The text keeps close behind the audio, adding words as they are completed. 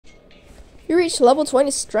You reached level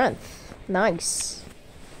 20 strength. Nice.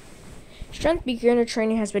 Strength beginner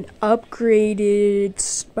training has been upgraded.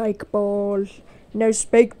 Spike balls. No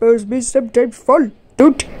spike balls may sometimes fall.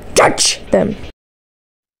 Don't touch them.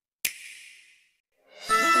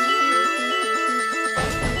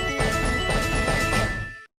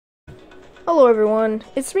 Hello everyone,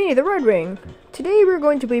 it's me, the Red Ring. Today we're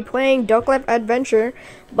going to be playing Duck Life Adventure,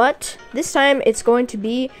 but this time it's going to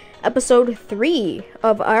be episode 3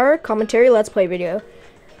 of our commentary let's play video.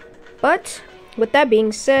 But with that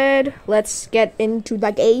being said, let's get into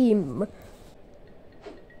the game.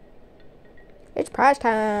 It's prize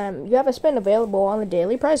time. You have a spin available on the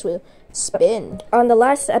daily prize wheel. Spin. On the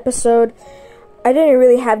last episode, I didn't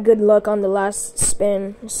really have good luck on the last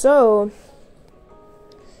spin, so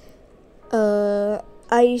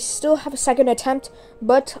I still have a second attempt,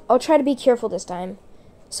 but I'll try to be careful this time.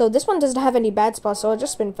 So this one doesn't have any bad spots, so I'll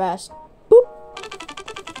just spin fast. Boop.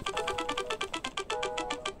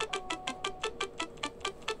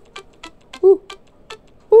 Ooh.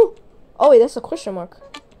 Ooh. Oh wait, that's a question mark.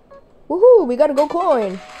 Woohoo, we got a gold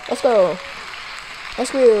coin. Let's go.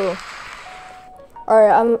 Let's go.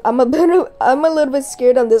 Alright, I'm a little bit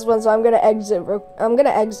scared on this one, so I'm gonna exit. Boop.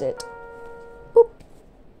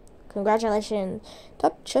 Congratulations.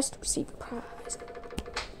 Top chest receiver prize.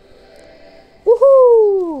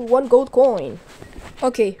 Woohoo! 1 gold coin.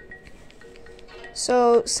 Okay.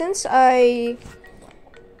 So since I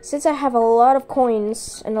have a lot of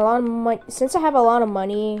coins and a lot of money, since I have a lot of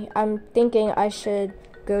money, I'm thinking I should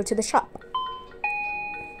go to the shop.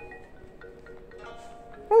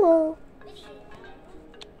 Hello.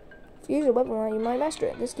 If you use a weapon line, you might master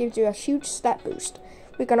it. This gives you a huge stat boost.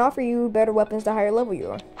 We can offer you better weapons the higher level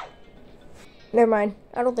you are. Never mind.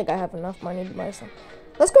 I don't think I have enough money to buy some.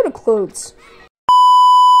 Let's go to clothes.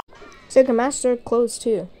 So you can master clothes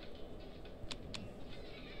too.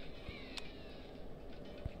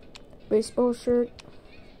 Baseball shirt.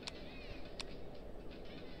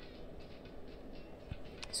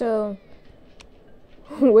 So,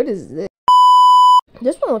 what is this?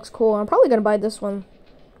 This one looks cool. I'm probably gonna buy this one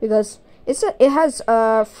because it has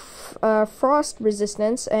frost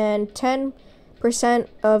resistance and 10%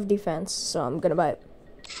 of defense. So I'm gonna buy it.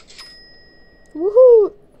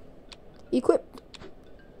 Woohoo! Equipped.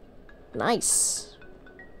 Nice.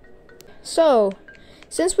 So,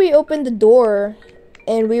 since we opened the door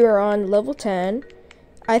and we were on level 10,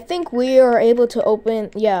 I think we are able to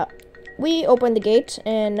open. Yeah. We opened the gate,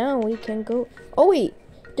 and now we can go. Oh, wait.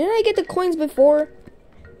 Didn't I get the coins before?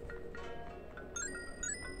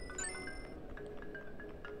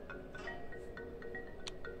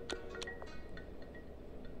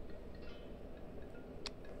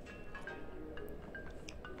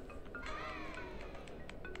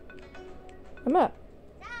 A map.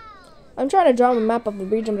 I'm trying to draw a map of the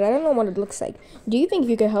region, but I don't know what it looks like. Do you think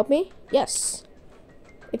you can help me? Yes.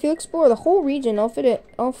 If you explore the whole region, I'll fill it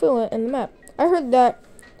in the map. I heard there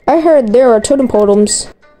are totem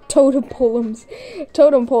poles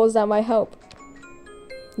that might help.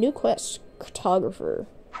 New quest, cartographer.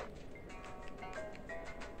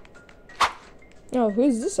 Oh,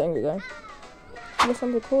 who's this angry guy? There's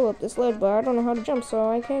something cool up this ledge, but I don't know how to jump,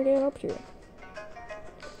 so I can't get up here.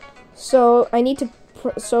 So I need to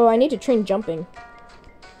train jumping.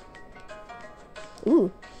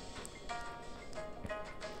 Ooh.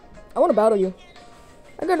 I want to battle you.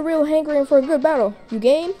 I got a real hankering for a good battle. You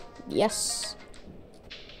game? Yes.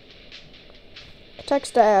 Attack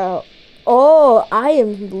style. Oh, I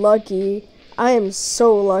am lucky. I am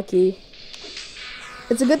so lucky.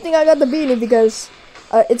 It's a good thing I got the beanie because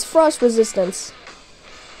it's frost resistance.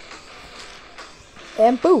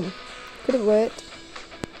 And boom. Could have went.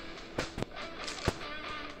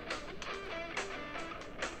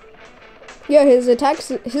 Yeah, his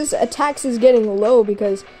attacks is getting low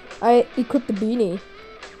because I equipped the beanie.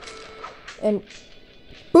 And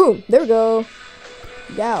boom, there we go.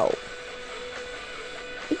 Yow.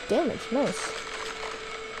 Big damage, nice.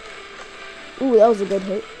 Ooh, that was a good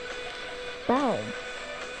hit. Bow.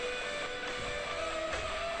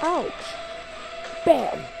 Ouch.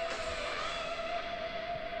 Bam.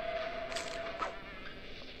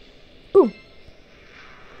 Boom.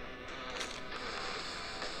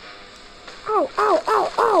 Ow, ow,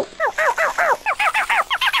 ow, ow. Ow, ow, ow, ow.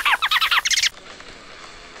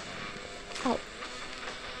 Ow.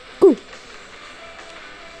 Boom.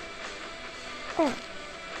 Bam.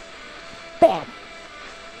 Bam.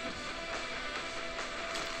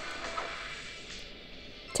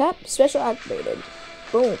 Tap, special activated.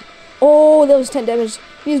 Boom. Oh, that was 10 damage.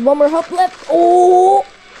 Use one more health left. Oh,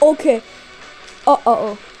 okay.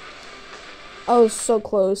 Uh-oh. I was so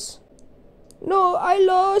close. No, I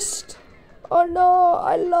lost. Oh no,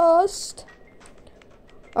 I lost.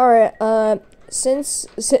 Alright, since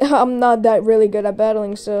I'm not that really good at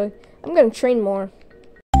battling, so I'm gonna train more.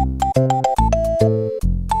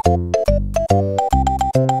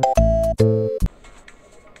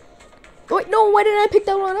 Wait, no, why didn't I pick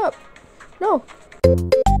that one up? No.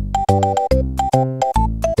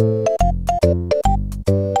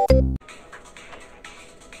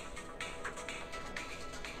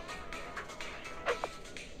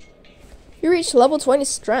 You reached level 20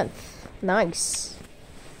 strength. Nice.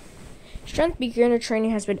 Strength beginner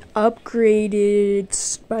training has been upgraded.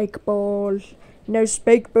 Spike balls. Now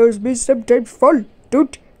spike balls may sometimes fall.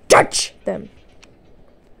 Don't touch them.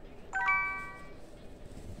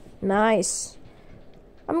 Nice.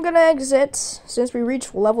 I'm gonna exit since we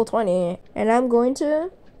reached level 20. And I'm going to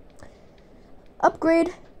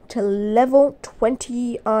upgrade to level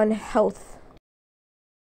 20 on health.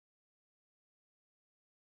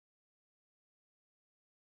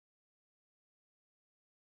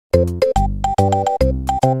 You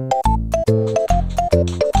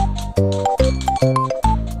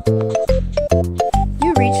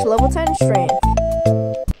reach level 10 strength.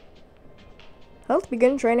 Health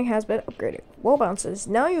beginner training has been upgraded. Wall bounces.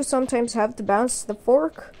 Now you sometimes have to bounce the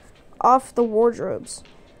fork off the wardrobes.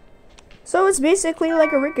 So it's basically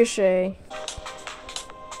like a ricochet.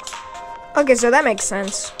 Okay, so that makes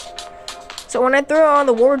sense. So when I throw on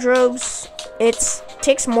the wardrobes, it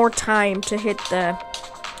takes more time to hit the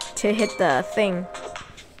thing.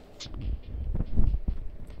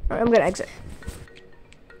 Alright, I'm gonna exit.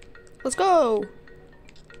 Let's go.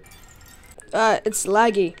 It's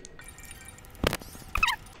laggy.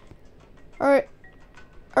 Alright.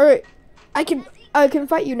 Alright. I can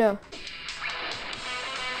fight you now.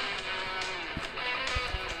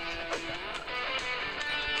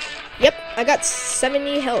 Yep, I got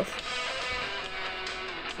 70 health.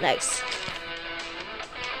 Nice.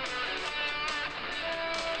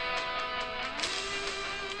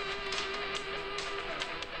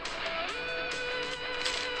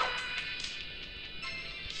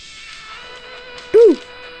 Ooh.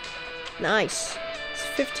 Nice. It's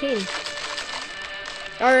 15.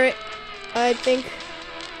 Alright. I think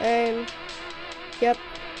yep.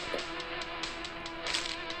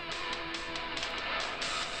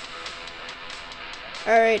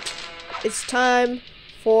 Alright. It's time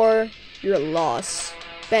for your loss.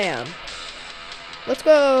 Bam. Let's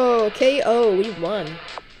go. KO. We won.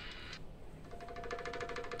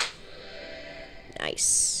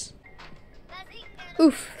 Nice.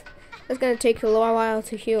 Oof. That's gonna take a little while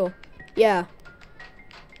to heal. Yeah.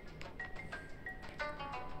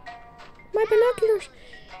 My binoculars.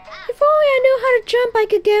 If only I knew how to jump, I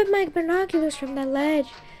could get my binoculars from that ledge.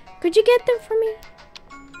 Could you get them for me?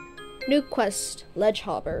 New quest, Ledge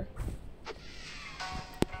Hopper.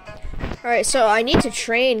 Alright, so I need to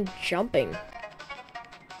train jumping.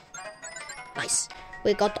 Nice.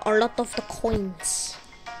 We got a lot of the coins.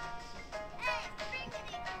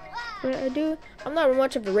 I'm not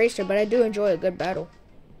much of a racer, but I do enjoy a good battle.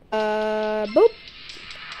 Boop.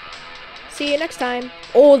 See you next time.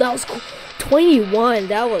 Oh, that was cool. 21.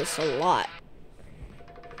 That was a lot.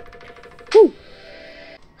 Whew.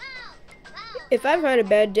 If I've had a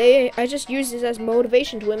bad day, I just use this as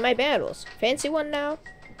motivation to win my battles. Fancy one now?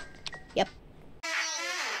 Yep.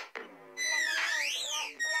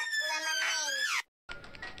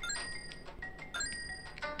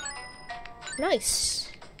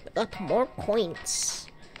 Nice. Got more coins.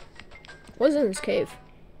 What's in this cave?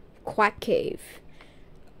 Quack Cave.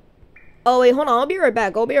 Oh wait, hold on. I'll be right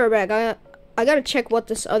back. I gotta check what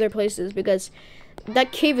this other place is because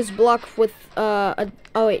that cave is blocked with oh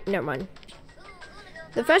wait, never mind.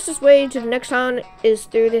 The fastest way to the next town is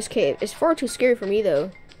through this cave. It's far too scary for me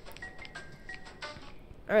though.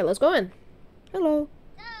 Alright, let's go in. Hello.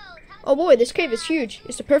 Oh boy, this cave is huge.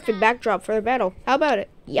 It's the perfect backdrop for the battle. How about it?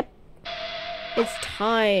 Yep. It's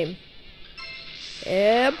time.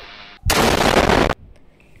 Yep.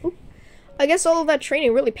 Oop. I guess all of that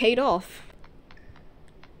training really paid off.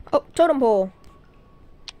 Oh, totem pole.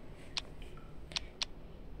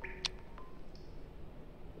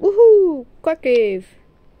 Woohoo! Quack Cave.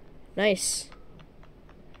 Nice.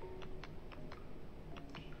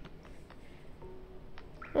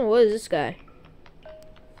 Oh, what is this guy?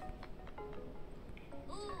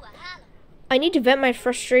 I need to vent my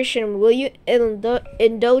frustration. Will you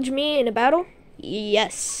indulge me in a battle?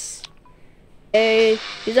 Yes. Hey,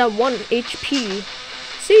 he's at 1 HP.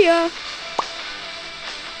 See ya.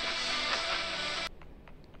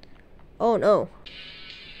 Oh no.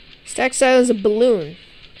 Stackstyle is a balloon.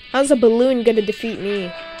 How's a balloon gonna defeat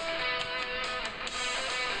me?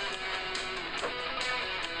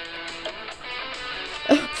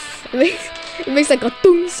 It makes like a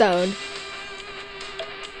boom sound.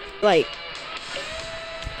 Like,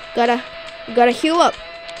 gotta heal up.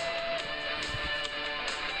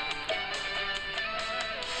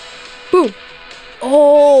 Boom.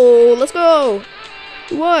 Oh, let's go.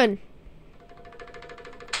 We won.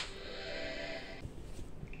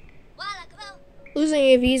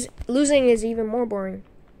 Losing is even more boring.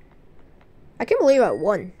 I can't believe I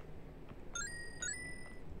won.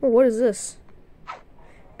 Oh, what is this?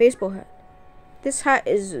 Baseball hat. This hat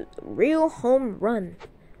is a real home run.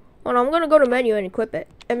 Hold on, I'm gonna go to menu and equip it.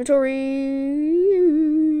 Inventory.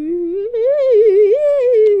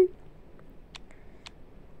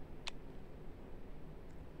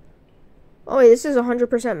 Oh wait, this is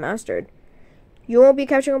 100% mastered. You won't be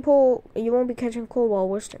catching a pole. You won't be catching cold while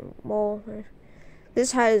whistling.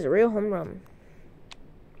 This hat is a real home run.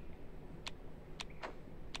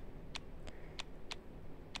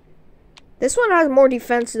 This one has more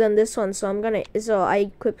defense than this one, so I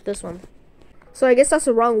equipped this one. So I guess that's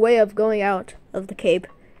the wrong way of going out of the cave.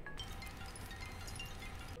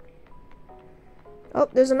 Oh,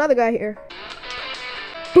 there's another guy here.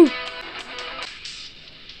 Boom.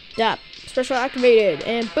 Dap. Special activated,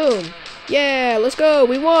 and boom. Yeah, let's go.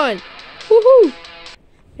 We won. Woohoo!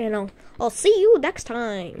 And I'll see you next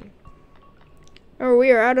time. Oh, we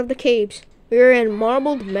are out of the caves. We are in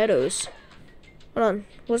Marbled Meadows. Hold on.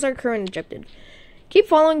 What's our current objective? Keep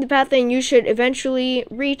following the path and you should eventually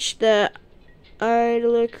reach the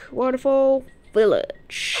idyllic waterfall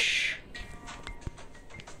village.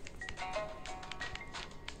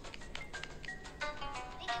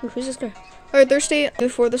 Ooh, who's this guy? Alright, thirsty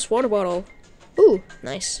for this water bottle. Ooh,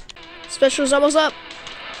 nice. Special's almost up.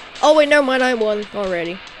 Oh wait, never mind, I won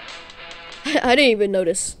already. I didn't even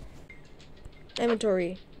notice.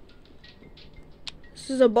 Inventory. This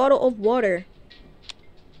is a bottle of water.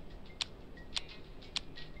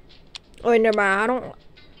 Oh wait, never mind.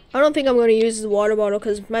 I don't think I'm gonna use the water bottle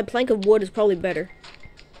because my plank of wood is probably better.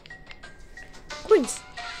 Coins.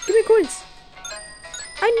 Give me coins.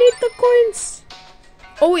 I need the coins.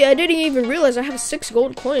 Oh wait, I didn't even realize I have 6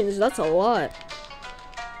 gold coins. That's a lot.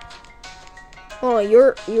 Oh,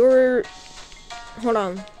 you're. Hold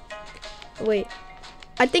on. Wait.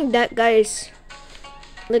 I think that guy's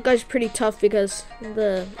pretty tough because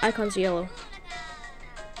the icon's yellow.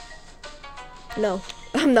 No,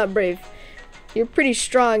 I'm not brave. You're pretty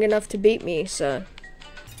strong enough to beat me, so.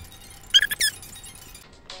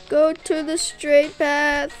 Go to the straight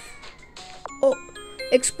path. Oh,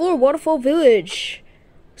 explore Waterfall Village.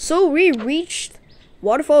 So we reached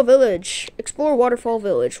Waterfall Village. Explore Waterfall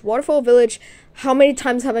Village. Waterfall Village. How many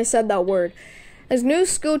times have I said that word? As new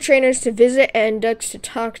school trainers to visit and ducks to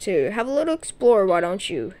talk to. Have a little explore, why don't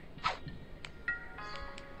you?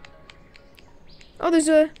 Oh, there's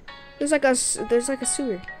like a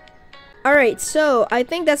sewer. Alright, so I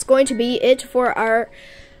think that's going to be it for our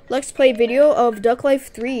Let's Play video of Duck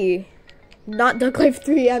Life 3. Not Duck Life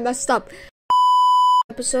 3, I messed up.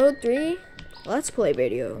 Episode 3 Let's Play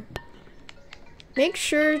video. Make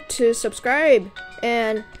sure to subscribe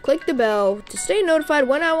and click the bell to stay notified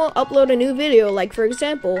when I will upload a new video, like for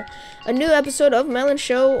example, a new episode of Melon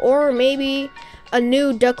Show or maybe a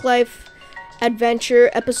new Duck Life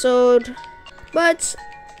adventure episode. But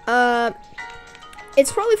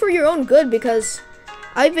it's probably for your own good because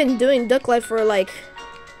I've been doing Duck Life for like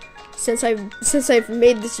since I've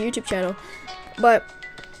made this YouTube channel. But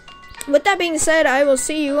with that being said, I will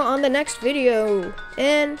see you on the next video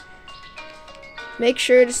and make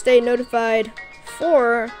sure to stay notified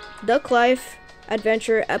for Duck Life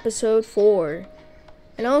Adventure Episode 4.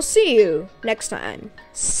 And I'll see you next time.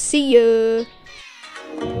 See ya!